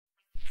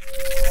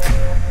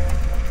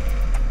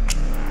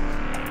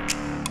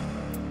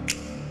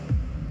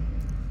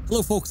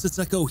Hello folks, it's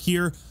Eko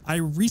here. I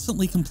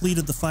recently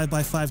completed the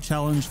 5x5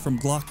 challenge from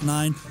Glock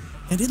 9,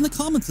 and in the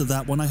comments of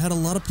that one I had a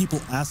lot of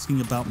people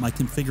asking about my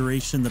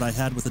configuration that I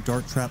had with a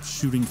dart trap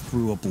shooting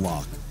through a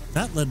block.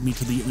 That led me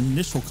to the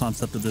initial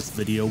concept of this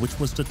video, which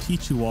was to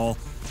teach you all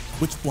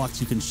which blocks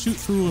you can shoot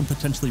through and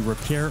potentially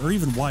repair or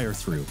even wire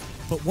through.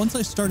 But once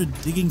I started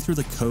digging through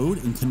the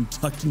code and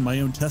conducting my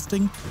own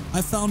testing,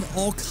 I found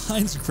all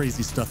kinds of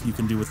crazy stuff you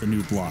can do with the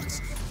new blocks.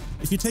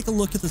 If you take a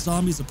look at the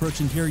zombies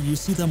approaching here, you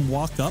see them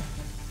walk up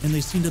and they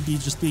seem to be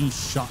just being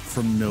shot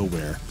from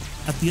nowhere.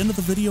 At the end of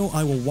the video,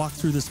 I will walk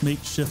through this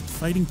makeshift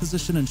fighting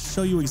position and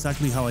show you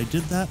exactly how I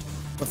did that.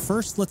 But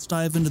first, let's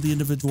dive into the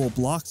individual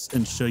blocks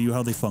and show you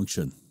how they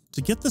function.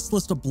 To get this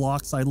list of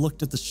blocks, I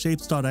looked at the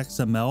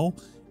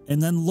shapes.xml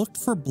and then looked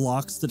for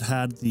blocks that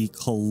had the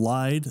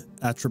collide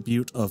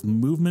attribute of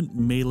movement,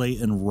 melee,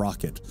 and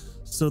rocket.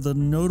 So the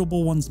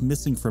notable ones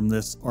missing from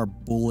this are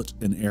bullet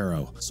and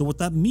arrow. So what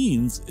that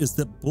means is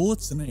that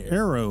bullets and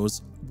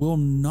arrows will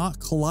not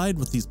collide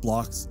with these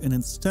blocks and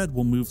instead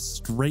will move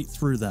straight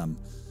through them.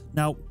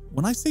 Now,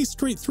 when I say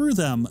straight through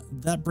them,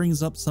 that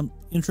brings up some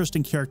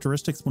interesting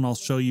characteristics when I'll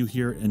show you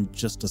here in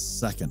just a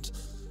second.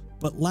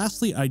 But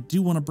lastly, I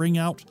do want to bring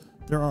out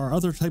there are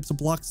other types of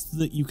blocks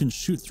that you can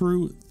shoot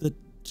through that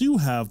do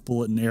have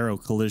bullet and arrow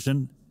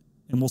collision,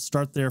 and we'll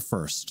start there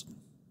first.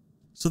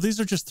 So these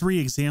are just 3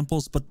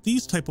 examples, but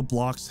these type of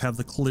blocks have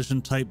the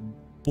collision type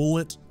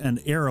bullet and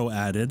arrow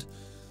added.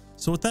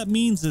 So what that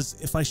means is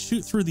if I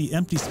shoot through the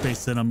empty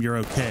space in them, you're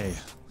okay.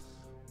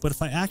 But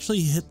if I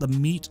actually hit the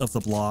meat of the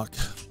block,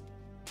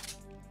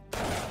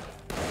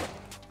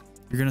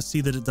 you're going to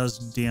see that it does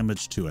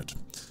damage to it.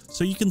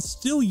 So you can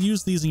still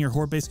use these in your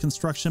horde-based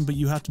construction, but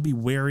you have to be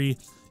wary.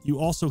 You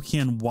also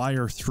can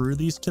wire through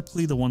these,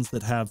 typically the ones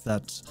that have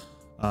that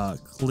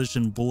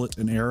collision bullet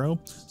and arrow.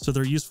 So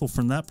they're useful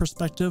from that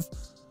perspective.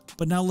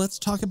 But now let's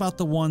talk about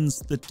the ones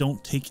that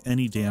don't take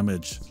any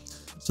damage.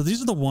 So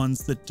these are the ones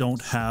that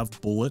don't have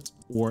bullet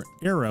or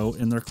arrow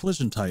in their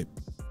collision type.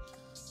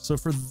 So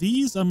for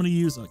these, I'm going to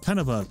use a kind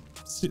of a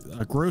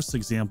gross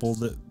example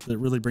that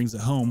really brings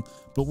it home.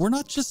 But we're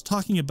not just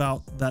talking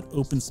about that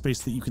open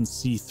space that you can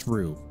see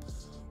through.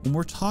 When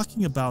we're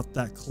talking about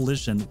that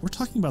collision, we're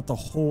talking about the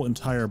whole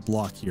entire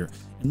block here.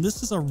 And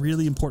this is a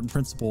really important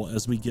principle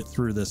as we get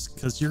through this,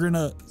 because you're going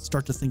to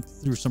start to think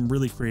through some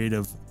really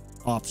creative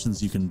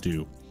options you can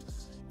do.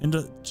 And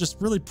to just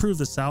really prove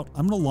this out,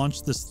 I'm going to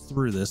launch this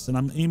through this, and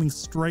I'm aiming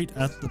straight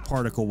at the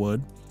particle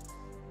wood.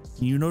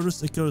 And you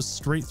notice it goes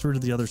straight through to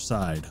the other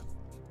side.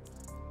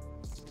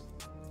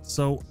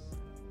 So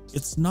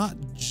it's not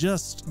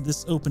just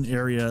this open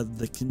area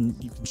that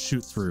you can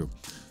shoot through.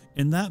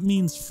 And that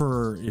means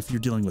for if you're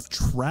dealing with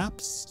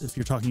traps, if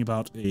you're talking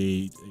about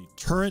a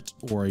turret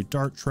or a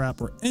dart trap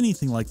or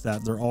anything like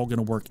that, they're all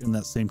going to work in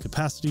that same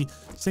capacity.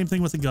 Same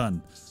thing with a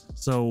gun.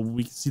 So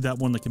we can see that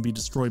one that can be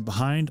destroyed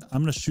behind.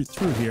 I'm going to shoot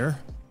through here.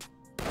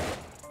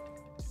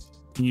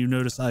 And you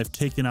notice I've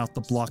taken out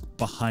the block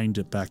behind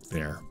it back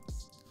there.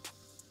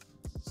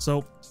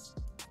 So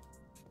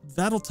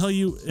that'll tell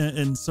you.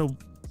 And so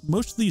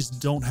most of these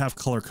don't have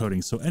color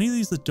coding. So any of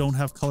these that don't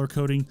have color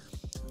coding,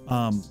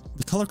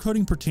 the color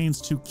coding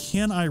pertains to,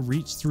 can I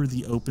reach through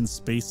the open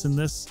space in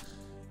this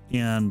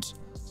and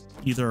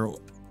either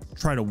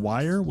try to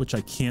wire, which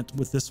I can't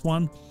with this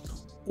one,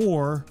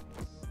 or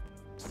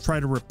try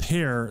to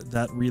repair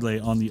that relay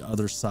on the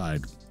other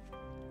side.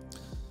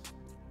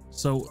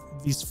 So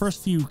these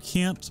first few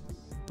can't,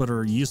 but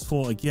are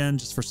useful again,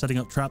 just for setting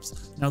up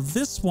traps. Now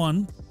this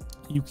one,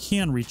 you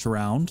can reach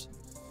around,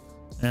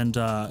 and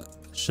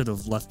should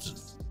have left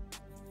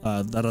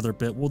that other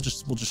bit. We'll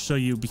just show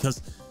you,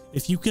 because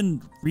if you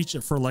can reach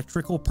it for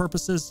electrical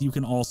purposes, you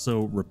can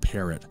also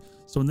repair it.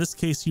 So in this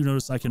case, you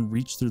notice I can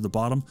reach through the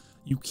bottom.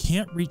 You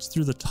can't reach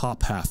through the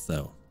top half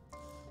though.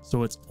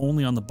 So it's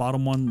only on the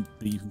bottom one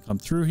that you can come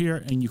through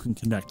here and you can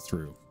connect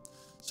through.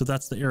 So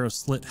that's the arrow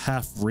slit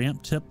half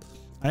ramp tip.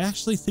 I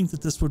actually think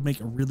that this would make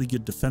a really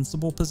good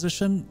defensible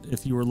position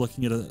if you were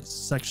looking at a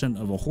section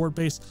of a horde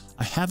base.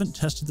 I haven't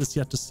tested this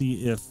yet to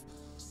see if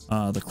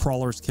the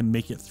crawlers can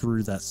make it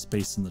through that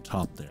space in the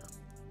top there.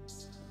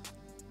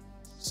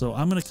 So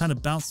I'm going to kind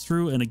of bounce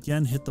through and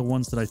again hit the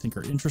ones that I think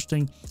are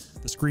interesting.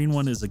 This green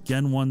one is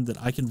again one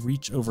that I can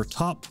reach over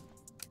top.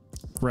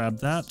 Grab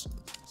that.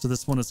 So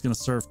this one is going to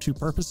serve 2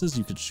 purposes.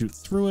 You could shoot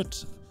through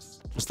it,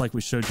 just like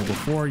we showed you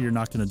before. You're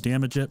not going to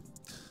damage it,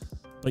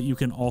 but you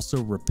can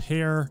also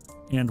repair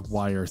and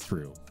wire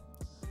through.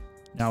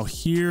 Now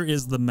here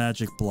is the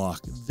magic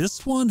block.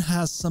 This one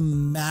has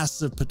some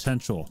massive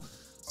potential.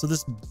 So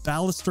this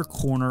baluster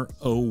corner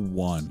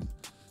 01.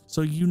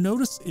 So you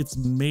notice it's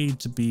made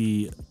to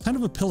be kind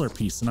of a pillar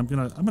piece, and I'm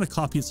gonna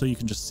copy it so you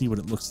can just see what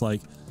it looks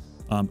like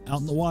out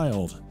in the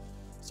wild.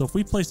 So if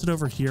we place it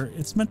over here,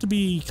 it's meant to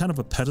be kind of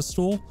a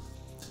pedestal.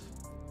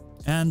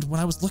 And when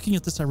I was looking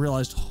at this, I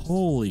realized,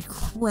 holy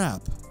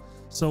crap.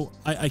 So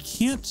I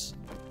can't,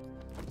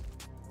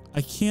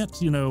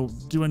 you know,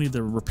 do any of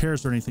the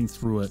repairs or anything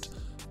through it.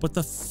 But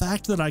the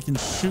fact that I can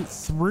shoot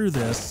through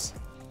this,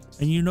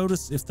 and you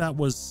notice if that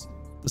was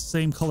the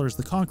same color as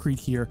the concrete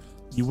here,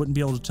 you wouldn't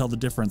be able to tell the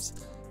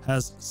difference.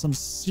 Has some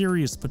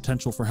serious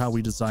potential for how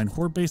we design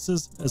horde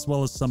bases, as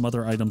well as some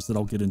other items that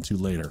I'll get into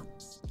later.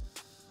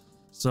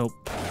 So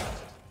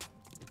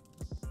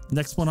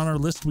next one on our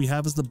list we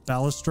have is the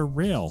baluster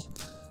rail.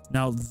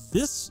 Now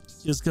this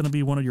is going to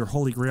be one of your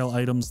holy grail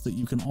items that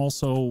you can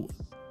also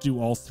do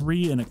all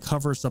three, and it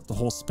covers up the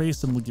whole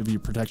space and will give you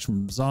protection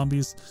from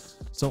zombies.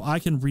 So I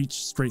can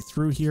reach straight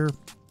through here,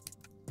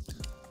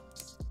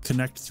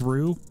 connect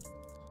through.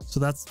 So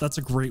that's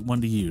a great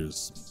one to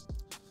use.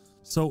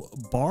 So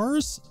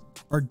bars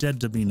are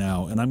dead to me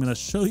now, and I'm going to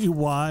show you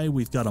why.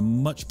 We've got a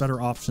much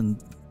better option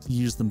to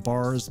use than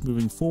bars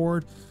moving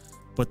forward,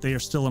 but they are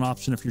still an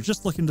option if you're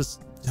just looking to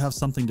have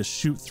something to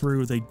shoot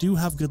through. They do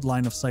have good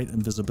line of sight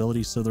and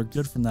visibility, so they're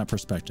good from that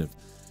perspective.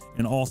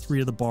 And all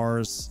three of the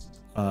bars,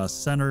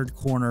 centered,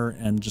 corner,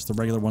 and just the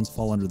regular ones,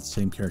 fall under the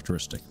same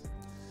characteristic.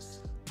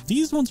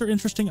 These ones are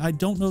interesting. I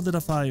don't know that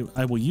if I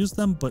will use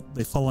them, but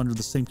they fall under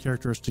the same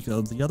characteristic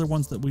of the other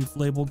ones that we've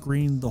labeled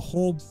green. The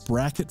whole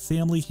bracket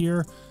family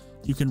here,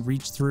 you can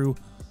reach through.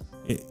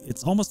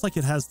 It's almost like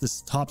it has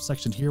this top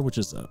section here, which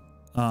is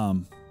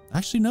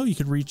actually no, you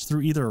could reach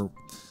through either.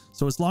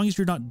 So as long as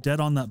you're not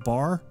dead on that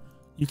bar,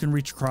 you can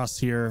reach across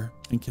here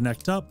and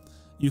connect up.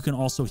 You can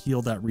also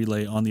heal that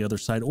relay on the other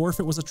side, or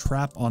if it was a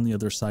trap on the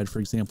other side, for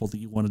example, that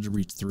you wanted to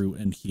reach through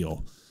and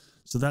heal.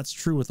 So that's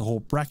true with the whole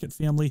bracket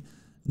family.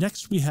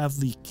 Next, we have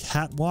the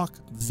catwalk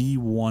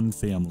V1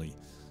 family.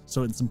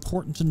 So it's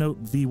important to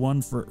note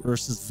V1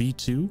 versus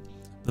V2.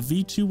 The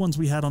V2 ones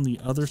we had on the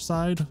other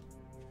side,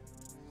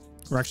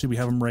 or actually we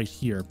have them right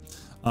here.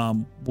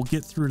 We'll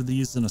get through to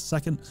these in a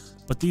second,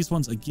 but these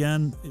ones,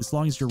 again, as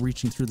long as you're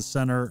reaching through the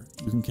center,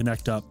 you can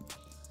connect up.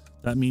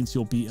 That means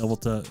you'll be able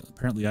to,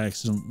 apparently I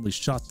accidentally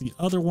shot the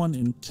other one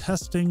in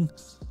testing.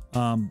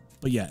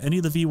 But yeah, any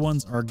of the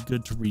V1s are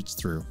good to reach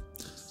through.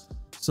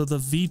 So the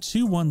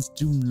V2 ones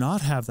do not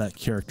have that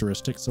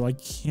characteristic, so I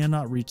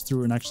cannot reach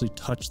through and actually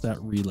touch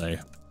that relay.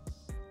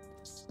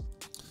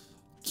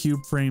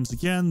 Cube frames,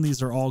 again,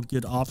 these are all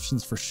good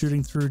options for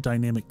shooting through.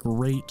 Dynamic,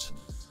 great.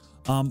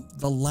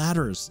 The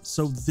ladders.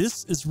 So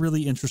this is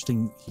really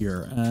interesting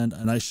here, and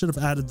I should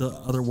have added the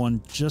other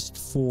one just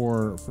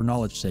for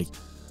knowledge sake.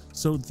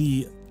 So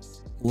the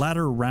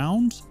ladder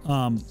round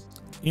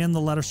and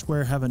the ladder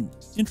square have an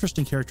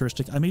interesting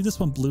characteristic. I made this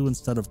one blue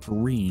instead of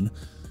green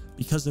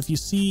because if you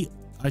see,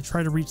 I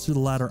try to reach through the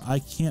ladder, I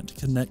can't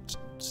connect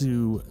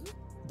to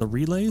the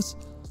relays,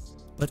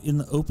 but in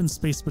the open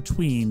space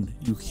between,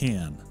 you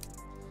can.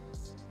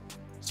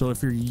 So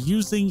if you're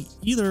using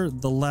either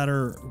the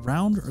ladder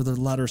round or the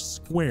ladder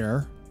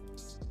square,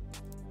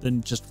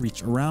 then just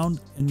reach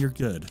around and you're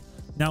good.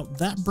 Now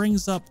that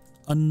brings up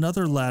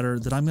another ladder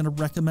that I'm going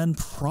to recommend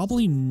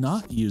probably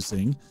not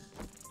using,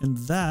 and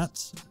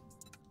that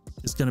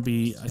is going to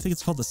be, I think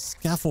it's called the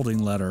scaffolding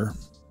ladder.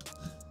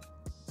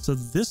 So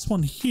this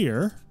one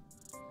here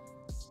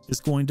is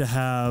going to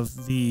have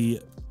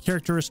the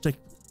characteristic,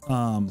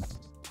 the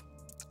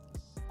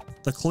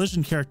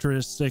collision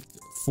characteristic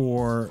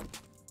for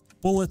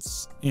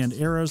bullets and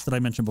arrows that I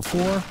mentioned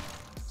before.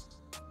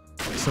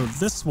 So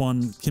this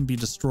one can be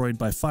destroyed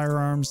by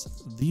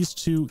firearms. These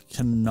two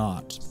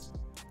cannot.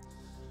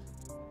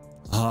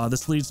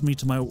 This leads me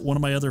to one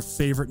of my other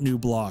favorite new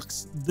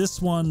blocks.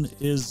 This one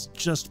is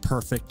just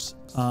perfect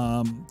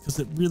because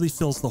it really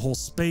fills the whole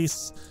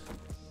space.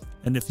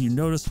 And if you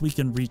notice, we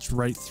can reach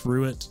right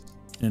through it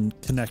and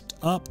connect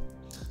up.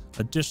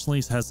 Additionally,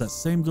 it has that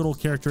same good old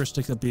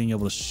characteristic of being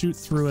able to shoot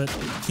through it.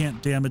 You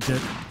can't damage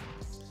it.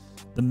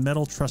 The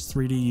Metal Truss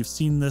 3D, you've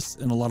seen this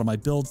in a lot of my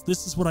builds.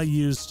 This is what I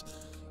used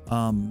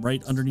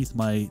right underneath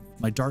my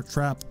dart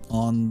trap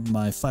on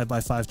my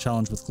 5x5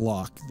 challenge with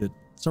Glock that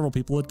several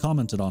people had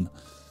commented on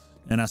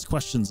and asked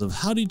questions of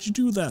how did you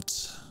do that?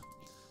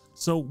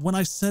 So when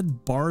I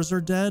said bars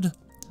are dead,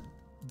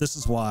 this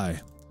is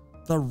why.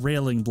 The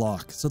railing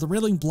block. So the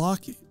railing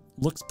block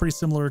looks pretty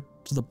similar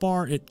to the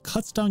bar. It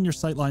cuts down your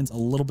sight lines a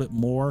little bit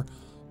more,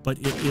 but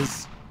it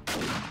is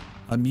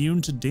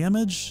immune to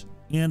damage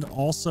and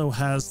also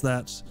has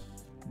that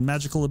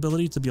magical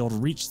ability to be able to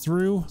reach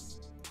through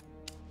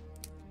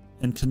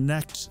and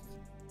connect,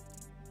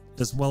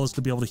 as well as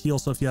to be able to heal.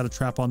 So if you had a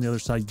trap on the other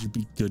side, you'd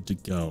be good to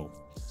go.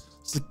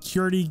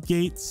 Security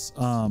gates.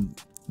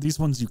 These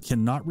ones you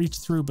cannot reach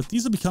through, but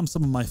these have become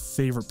some of my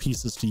favorite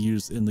pieces to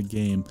use in the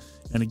game.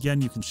 And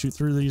again, you can shoot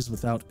through these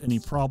without any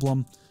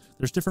problem.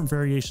 There's different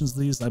variations of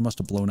these. I must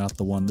have blown out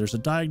the one. There's a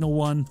diagonal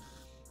one.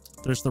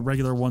 There's the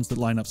regular ones that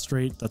line up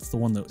straight. That's the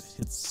one that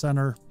hits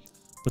center.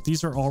 But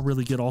these are all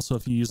really good also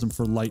if you use them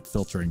for light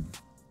filtering.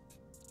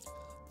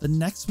 The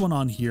next one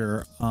on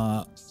here,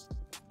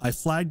 I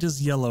flagged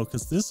as yellow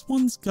because this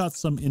one's got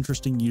some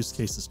interesting use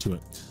cases to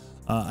it.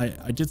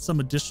 I did some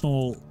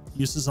additional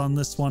uses on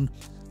this one.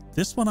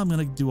 This one I'm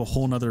going to do a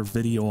whole nother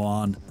video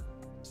on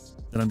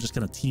that I'm just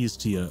going to tease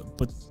to you.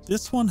 But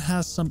this one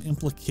has some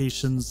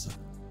implications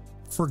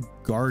for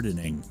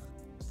gardening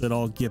that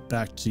I'll get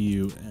back to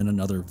you in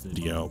another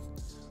video.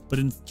 But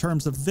in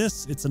terms of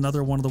this, it's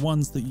another one of the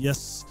ones that,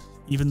 yes,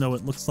 even though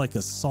it looks like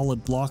a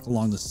solid block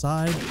along the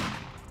side,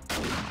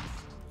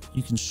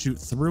 You can shoot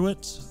through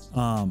it.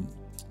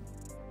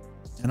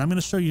 And I'm going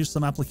to show you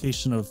some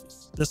application of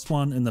this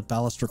one in the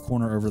baluster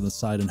corner over the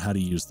side and how to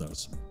use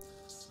those.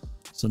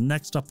 So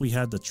next up, we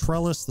had the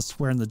trellis, the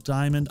square, and the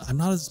diamond. I'm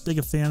not as big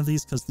a fan of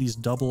these because these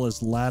double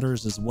as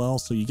ladders as well.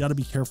 So you got to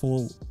be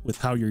careful with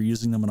how you're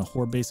using them in a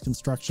horde-based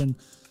construction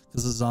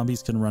because the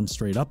zombies can run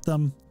straight up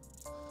them.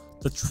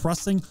 The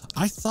trussing,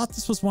 I thought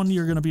this was one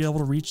you're going to be able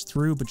to reach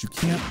through, but you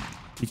can't.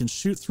 You can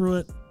shoot through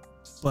it,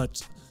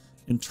 but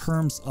in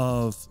terms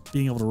of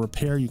being able to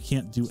repair, you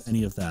can't do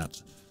any of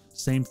that.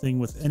 Same thing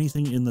with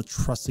anything in the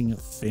trussing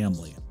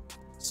family.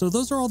 So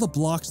those are all the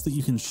blocks that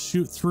you can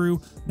shoot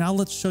through. Now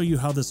let's show you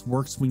how this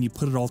works when you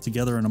put it all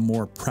together in a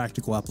more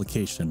practical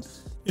application.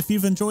 If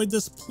you've enjoyed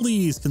this,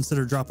 please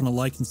consider dropping a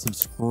like and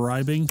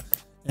subscribing.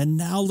 And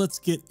now let's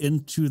get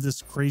into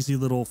this crazy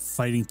little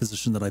fighting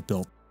position that I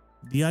built.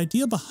 The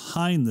idea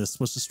behind this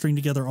was to string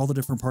together all the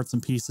different parts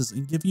and pieces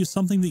and give you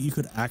something that you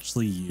could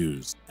actually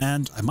use.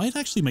 And I might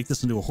actually make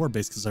this into a horde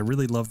base because I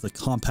really love the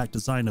compact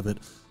design of it.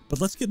 But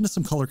let's get into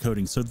some color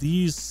coding. So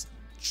these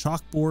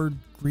chalkboard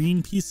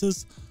green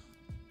pieces,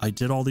 I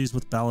did all these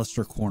with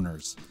baluster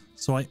corners.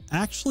 So I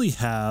actually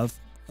have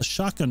a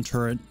shotgun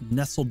turret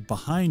nestled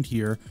behind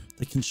here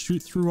that can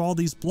shoot through all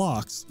these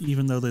blocks,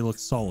 even though they look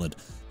solid.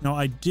 Now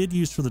I did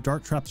use for the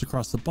dart traps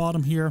across the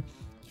bottom here.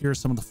 Here are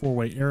some of the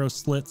 4-way arrow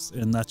slits,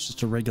 and that's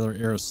just a regular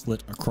arrow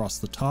slit across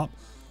the top.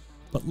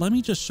 But let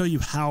me just show you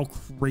how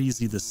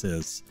crazy this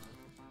is.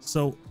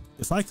 So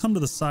if I come to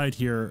the side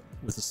here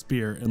with a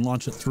spear and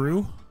launch it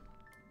through,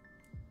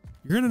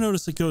 you're going to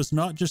notice it goes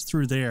not just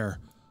through there,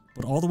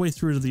 but all the way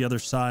through to the other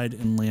side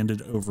and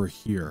landed over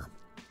here.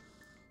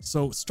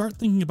 So start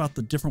thinking about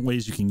the different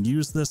ways you can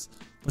use this,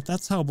 but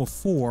that's how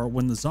before,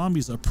 when the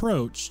zombies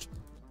approached,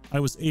 I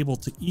was able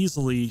to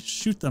easily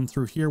shoot them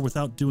through here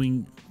without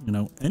doing,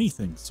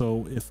 anything.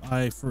 So if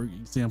I, for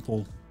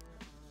example,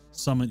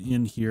 summon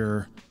in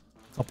here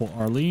a couple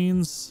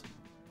Arlenes,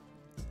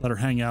 let her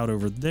hang out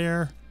over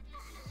there,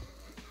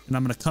 and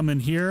I'm going to come in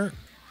here,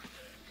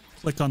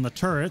 click on the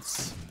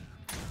turrets.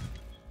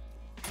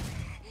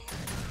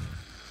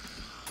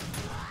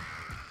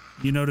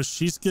 You notice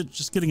she's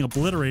just getting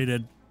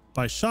obliterated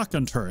by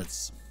shotgun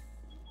turrets.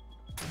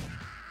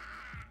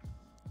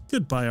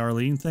 Goodbye,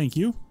 Arlene. Thank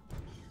you.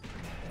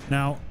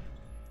 Now,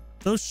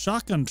 those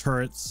shotgun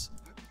turrets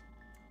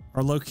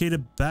are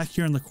located back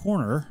here in the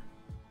corner,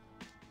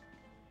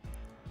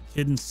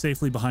 hidden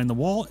safely behind the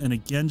wall. And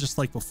again, just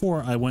like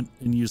before, I went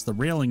and used the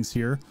railings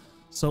here.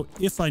 So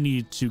if I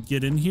need to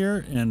get in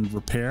here and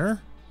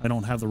repair, I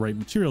don't have the right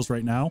materials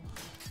right now,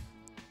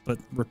 but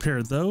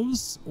repair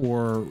those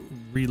or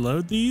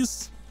reload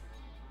these,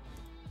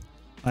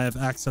 I have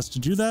access to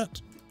do that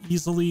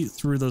easily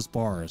through those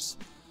bars.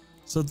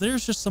 So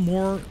there's just some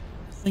more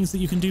things that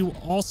you can do.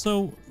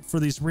 Also for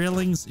these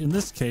railings, in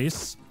this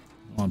case,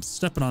 I'm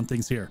stepping on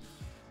things here.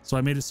 So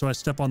I made it so I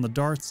step on the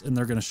darts and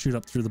they're going to shoot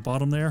up through the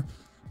bottom there.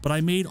 But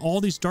I made all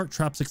these dart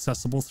traps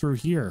accessible through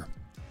here.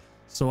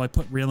 So I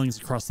put railings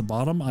across the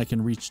bottom. I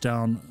can reach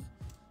down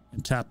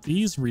and tap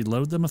these,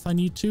 reload them if I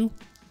need to.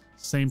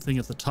 Same thing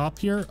at the top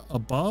here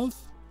above.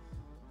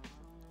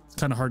 It's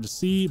kind of hard to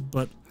see,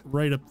 but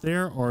right up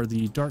there are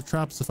the dart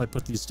traps. If I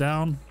put these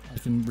down, I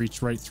can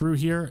reach right through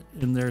here,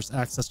 and there's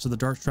access to the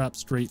dart trap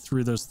straight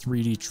through those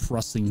 3D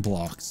trussing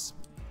blocks.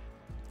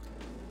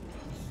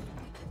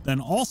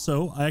 Then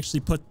also, I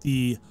actually put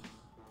the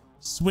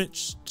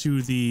switch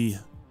to the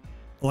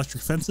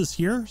electric fences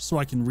here so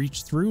I can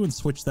reach through and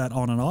switch that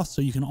on and off.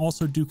 So you can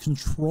also do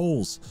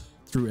controls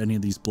through any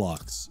of these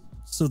blocks.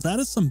 So that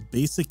is some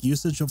basic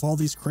usage of all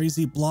these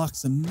crazy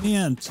blocks. And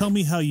man, tell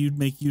me how you'd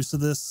make use of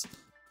this.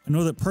 I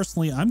know that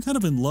personally, I'm kind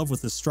of in love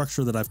with this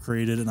structure that I've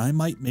created, and I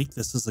might make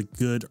this as a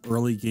good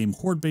early game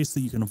horde base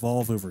that you can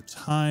evolve over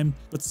time.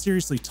 But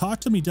seriously, talk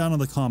to me down in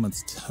the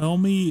comments. Tell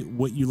me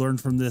what you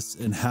learned from this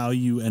and how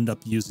you end up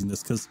using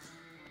this, because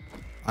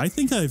I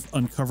think I've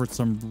uncovered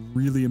some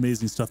really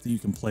amazing stuff that you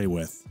can play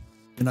with.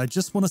 And I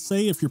just want to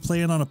say, if you're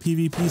playing on a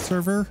PvP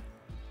server,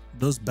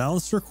 those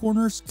baluster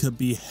corners could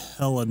be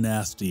hella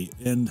nasty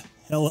and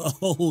hella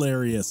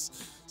hilarious.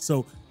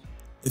 So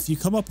if you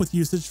come up with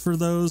usage for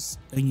those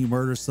and you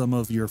murder some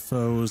of your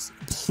foes,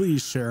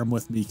 please share them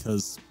with me,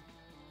 because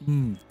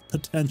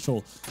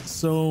potential,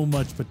 so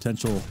much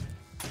potential.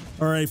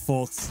 All right,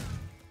 folks,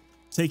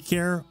 take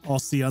care. I'll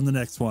see you on the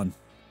next one.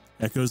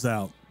 Eko's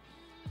out.